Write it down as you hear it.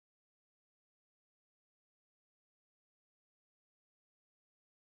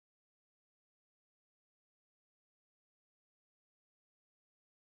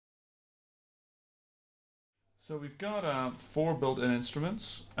So we've got 4 built-in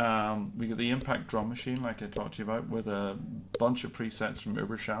instruments. We got the Impact drum machine, like I talked to you about, with a bunch of presets from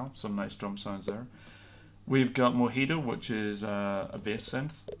Uberschall, some nice drum sounds there. We've got Mojito, which is a bass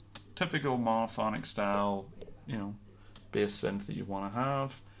synth, typical monophonic style, bass synth that you want to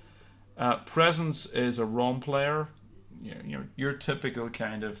have. PreSonus is a ROM player, your typical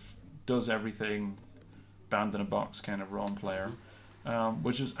kind of does everything, band in a box kind of ROM player.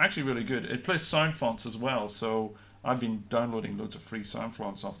 Which is actually really good. It plays sound fonts as well, so I've been downloading loads of free sound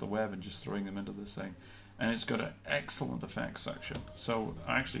fonts off the web and just throwing them into this thing. And it's got an excellent effects section, so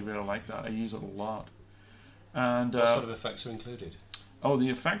I actually really like that. I use it a lot. And what sort of effects are included? Oh, the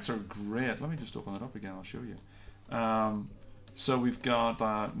effects are great. Let me just open it up again, I'll show you. So we've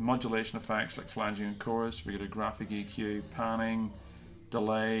got modulation effects like flanging and chorus, we've got a graphic EQ, panning,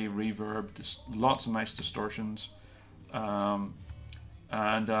 delay, reverb, lots of nice distortions.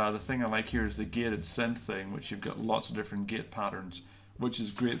 And the thing I like here is the gated synth thing, which you've got lots of different gate patterns, which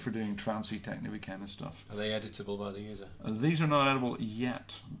is great for doing trancey, techno kind of stuff. Are they editable by the user? These are not editable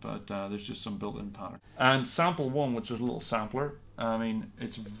yet, but there's just some built-in pattern. And sample 1, which is a little sampler. I mean,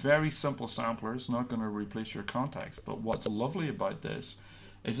 it's a very simple sampler. It's not going to replace your context. But what's lovely about this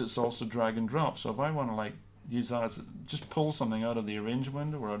is it's also drag and drop. So if I want to use that as just pull something out of the arrange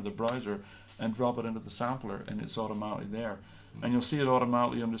window or out of the browser and drop it into the sampler, and it's automatically there. And you'll see it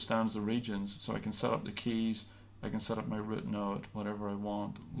automatically understands the regions, so I can set up the keys, I can set up my root note, whatever I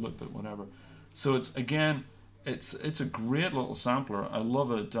want, loop it, whatever. So it's, again, it's a great little sampler. I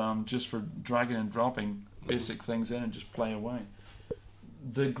love it just for dragging and dropping basic things in and just play away.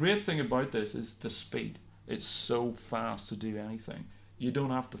 The great thing about this is the speed. It's so fast to do anything. You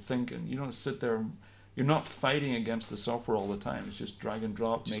don't have to think, and you don't have to sit there. You're not fighting against the software all the time. It's just drag and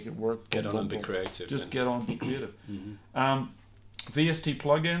drop, just make it work. Get on and be creative. Just get on and be creative. Vst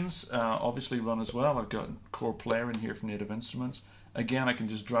Plugins obviously run as well. I've got Core Player in here from Native Instruments. Again, I can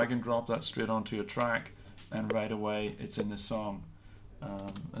just drag and drop that straight onto a track, and right away it's in the song.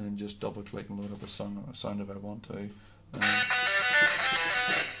 And then just double click and load up a sound if I want to.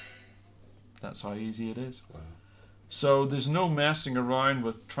 That's how easy it is. Wow. So there's no messing around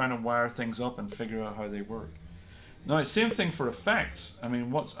with trying to wire things up and figure out how they work. Now, same thing for effects. I mean,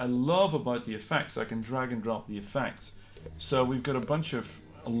 what I love about the effects, I can drag and drop the effects. So we've got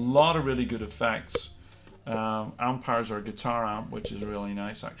a lot of really good effects. Amp-Hours our guitar amp, which is really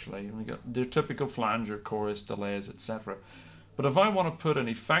nice actually. And we got their typical flanger, chorus, delays, etc. But if I want to put an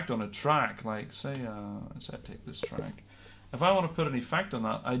effect on a track, like say I take this track, if I want to put an effect on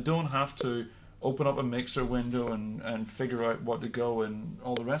that, I don't have to open up a mixer window and figure out what to go and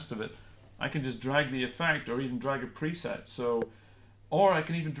all the rest of it. I can just drag the effect or even drag a preset. Or I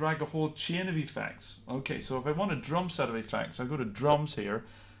can even drag a whole chain of effects. Okay, so if I want a drum set of effects, I go to drums here,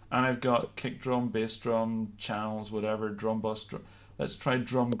 and I've got kick drum, bass drum, channels, whatever, drum bus. Let's try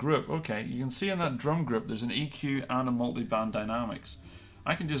drum group. Okay, you can see in that drum group there's an EQ and a Multiband Dynamics.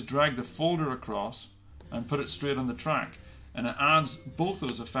 I can just drag the folder across and put it straight on the track, and it adds both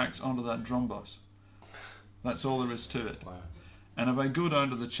those effects onto that drum bus. That's all there is to it. Wow. And if I go down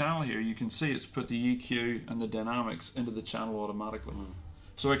to the channel here, you can see it's put the EQ and the dynamics into the channel automatically.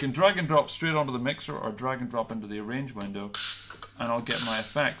 So I can drag and drop straight onto the mixer or drag and drop into the arrange window, and I'll get my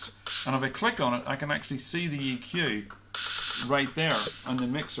effects. And if I click on it, I can actually see the EQ right there on the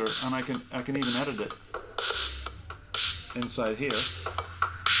mixer, and I can even edit it inside here.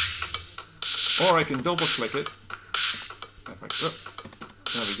 Or I can double click it.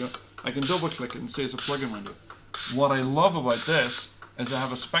 There we go. I can double click it and say it's a plugin window. What I love about this is I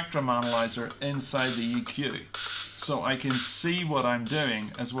have a spectrum analyzer inside the EQ, so I can see what I'm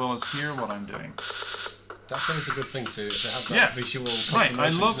doing as well as hear what I'm doing. That's always a good thing to have that visual confirmation.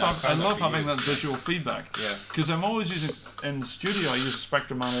 Right, I love having that visual feedback. Yeah. Because I'm always using, in the studio I use a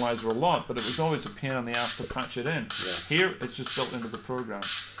spectrum analyzer a lot, but it was always a pain in the ass to patch it in. Yeah. Here, it's just built into the program.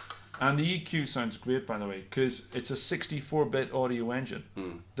 And the EQ sounds great, by the way, because it's a 64-bit audio engine.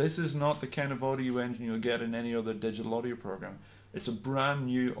 This is not the kind of audio engine you'll get in any other digital audio program. It's a brand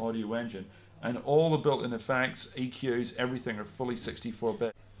new audio engine, and all the built-in effects, EQs, everything are fully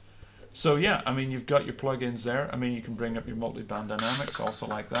 64-bit. So yeah, I mean, you've got your plugins there. I mean, you can bring up your Multiband Dynamics, also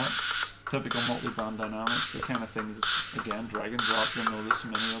like that. Typical Multiband Dynamics, the kind of thing you just, again, drag and drop. You'll notice in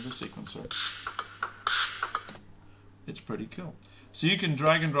any other sequencer. It's pretty cool. So you can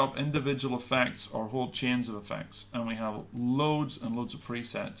drag and drop individual effects or whole chains of effects, and we have loads and loads of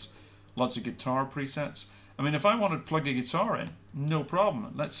presets, lots of guitar presets. I mean, if I want to plug a guitar in, no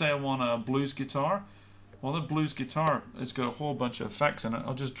problem. Let's say I want a blues guitar. Well, the blues guitar has got a whole bunch of effects in it.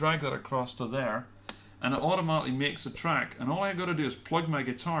 I'll just drag that across to there, and it automatically makes a track. And all I got to do is plug my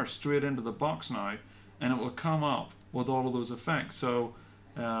guitar straight into the box now, and it will come up with all of those effects. So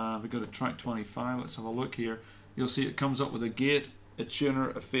we go to track 25, let's have a look here. You'll see it comes up with a gate, a tuner,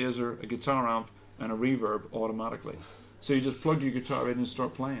 a phaser, a guitar amp, and a reverb automatically. So you just plug your guitar in and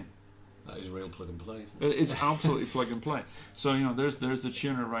start playing. That is real plug and play, isn't it? It's absolutely plug and play. So you know, there's the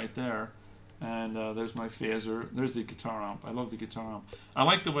tuner right there, and there's my phaser. There's the guitar amp. I love the guitar amp. I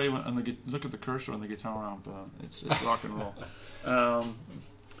like the way when look at the cursor on the guitar amp. It's rock and roll.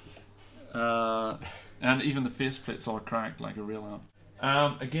 And even the faceplate's all cracked like a real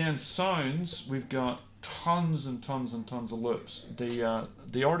amp. Again, sounds. We've got tons and tons and tons of loops.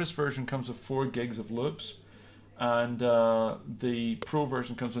 The artist version comes with 4 gigs of loops, and the pro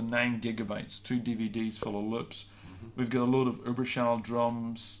version comes with 9 gigabytes, 2 DVDs full of loops. We've got a load of Uberschall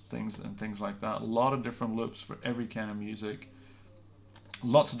drums, things like that. A lot of different loops for every kind of music.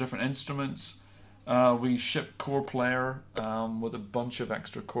 Lots of different instruments. We ship Core Player with a bunch of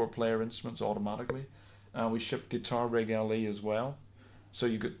extra Core Player instruments automatically. We ship Guitar Rig LE as well. So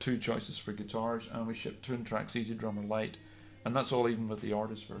you get 2 choices for guitars, and we ship Twin Tracks Easy Drummer Lite, and that's all even with the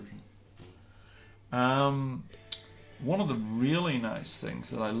artist version. One of the really nice things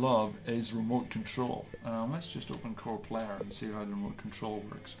that I love is remote control. Let's just open Core Player and see how the remote control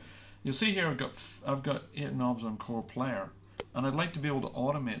works. You'll see here I've got 8 knobs on Core Player, and I'd like to be able to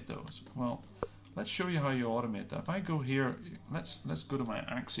automate those. Well, let's show you how you automate that. If I go here, let's go to my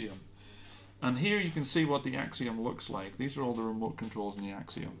Axiom. And here you can see what the Axiom looks like. These are all the remote controls in the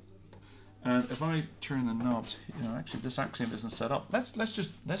Axiom. And if I turn the knobs, you know, actually this Axiom isn't set up.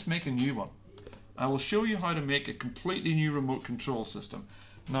 Let's make a new one. I will show you how to make a completely new remote control system.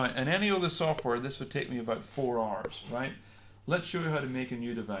 Now, in any other software, this would take me about 4 hours, right? Let's show you how to make a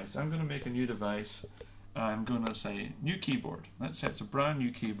new device. I'm going to make a new device. I'm going to say new keyboard. Let's say it's a brand new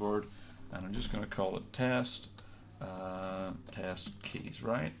keyboard, and I'm just going to call it test keys,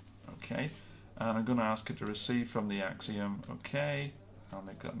 right? Okay. And I'm going to ask it to receive from the Axiom. Okay, I'll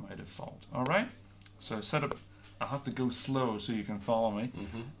make that my default. All right. So set up. I'll have to go slow so you can follow me.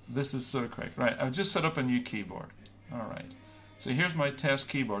 This is so quick. Right. I've just set up a new keyboard. All right. So here's my test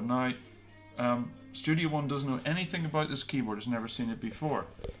keyboard. Now, Studio One doesn't know anything about this keyboard. It's never seen it before.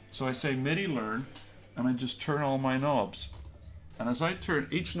 So I say MIDI learn, and I just turn all my knobs. And as I turn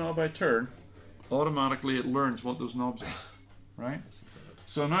each knob I turn, automatically it learns what those knobs are. Right.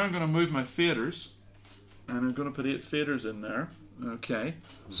 So now I'm going to move my faders, and I'm going to put 8 faders in there. Okay,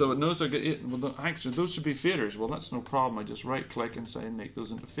 so it knows I get 8. Well, actually, those should be faders. Well, that's no problem. I just right-click and say make those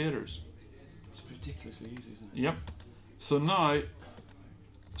into faders. It's ridiculously easy, isn't it? Yep. So now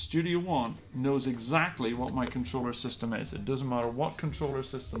Studio One knows exactly what my controller system is. It doesn't matter what controller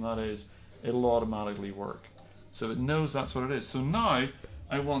system that is, it'll automatically work. So it knows that's what it is. So now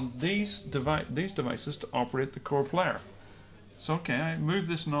I want these devices to operate the Core Player. So okay, I move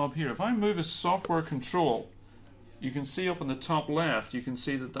this knob here. If I move a software control, you can see up in the top left, you can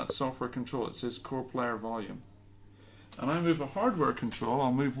see that software control, it says Core Player Volume. And I move a hardware control,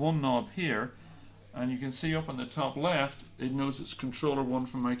 I'll move one knob here, and you can see up in the top left, it knows it's controller 1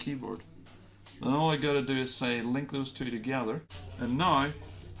 from my keyboard. Then all I got to do is say link those 2 together, and now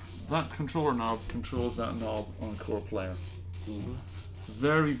that controller knob controls that knob on Core Player.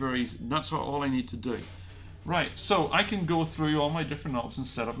 Very, very easy. That's all I need to do. Right, so I can go through all my different knobs and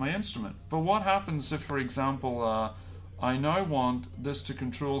set up my instrument. But what happens if, for example, I now want this to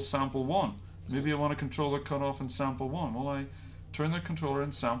control sample 1? Maybe I want to control the cutoff in sample 1. Well, I turn the controller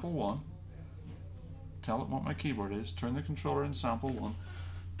in sample 1, tell it what my keyboard is, turn the controller in sample 1,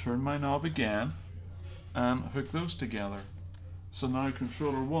 turn my knob again, and hook those together. So now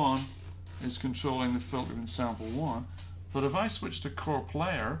controller 1 is controlling the filter in sample 1. But if I switch to Core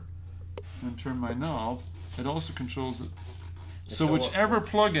Player and turn my knob, it also controls it. So whichever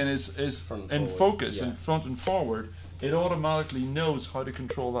plugin is in focus, in front and forward, it automatically knows how to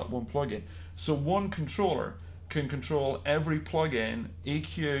control that one plugin. So one controller can control every plugin,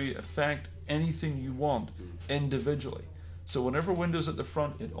 EQ, effect, anything you want individually. So whenever Windows at the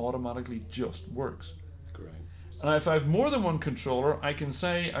front, it automatically just works. Great. And if I have more than one controller, I can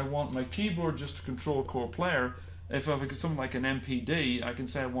say I want my keyboard just to control Core Player. If I have something like an MPD, I can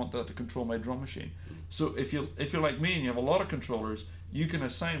say I want that to control my drum machine. So if you're like me and you have a lot of controllers, you can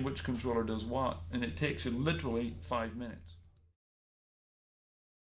assign which controller does what, and it takes you literally 5 minutes.